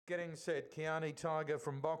getting set. Kiani Tiger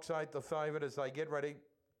from box 8, the favourite as they get ready.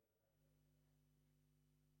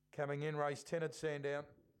 Coming in, race 10 at Sandown.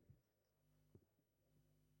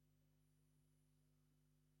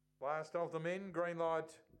 Last of them in, green light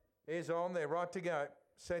is on, they're right to go.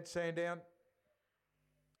 Set Sandown.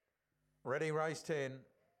 Ready, race 10.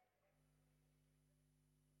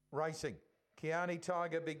 Racing. Kiani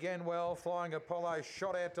Tiger began well, Flying Apollo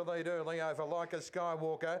shot out to lead early over Like a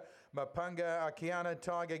Skywalker. Mapunga, Kiana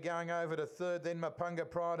Tiger going over to third, then Mapunga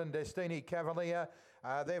Pride and Destiny Cavalier.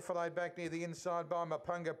 They're followed back near the inside by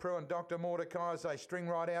Mapunga Prue and Dr. Mordecai as they string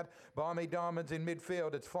right out. Buy Me Diamonds in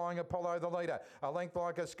midfield. It's Flying Apollo the leader. A length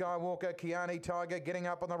Like a Skywalker. Kiani Tiger getting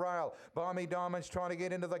up on the rail. Buy Me Diamonds trying to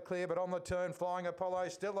get into the clear, but on the turn, Flying Apollo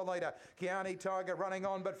still the leader. Kiani Tiger running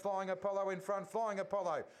on, but Flying Apollo in front. Flying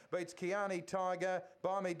Apollo beats Kiani Tiger,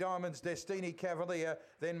 Buy Me Diamonds, Destiny Cavalier,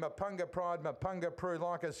 then Mapunga Pride, Mapunga Prue,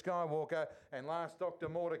 Like a Skywalker, and last Dr.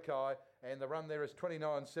 Mordecai, and the run there is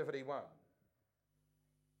 29.71.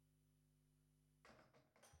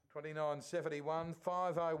 29.71,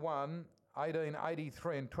 5.01,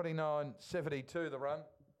 18.83 and 29.72 the run.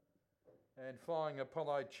 And Flying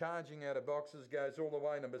Apollo charging out of boxes goes all the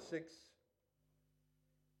way, number 6.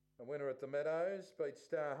 The winner at the Meadows beats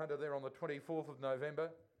Star Hunter there on the 24th of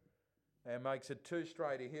November and makes it 2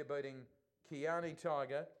 straight here, beating Kiani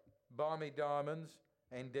Tiger, Buy Me Diamonds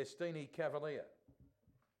and Destiny Cavalier.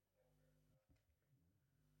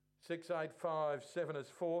 6.857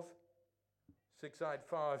 is 4th.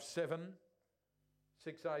 6.857,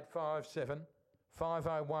 6.857,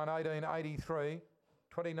 5.01, 18.83,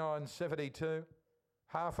 29.72,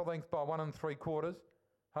 half a length by 1 3/4,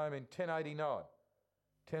 home in 10.89,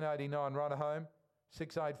 10.89 run home,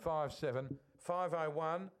 6.857,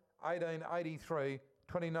 5.01, 18.83,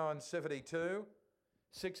 29.72,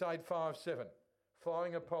 6.857,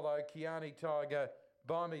 Flying Apollo, Kiani Tiger,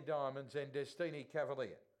 Buy Me Diamonds and Destiny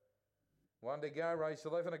Cavalier. 1 to go, race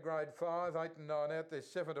 11 of grade 5, 8 and 9 out, there's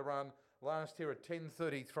 7 to run, last here at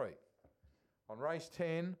 10.33. On race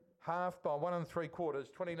 10, half by 1 3/4,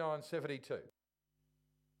 29.72.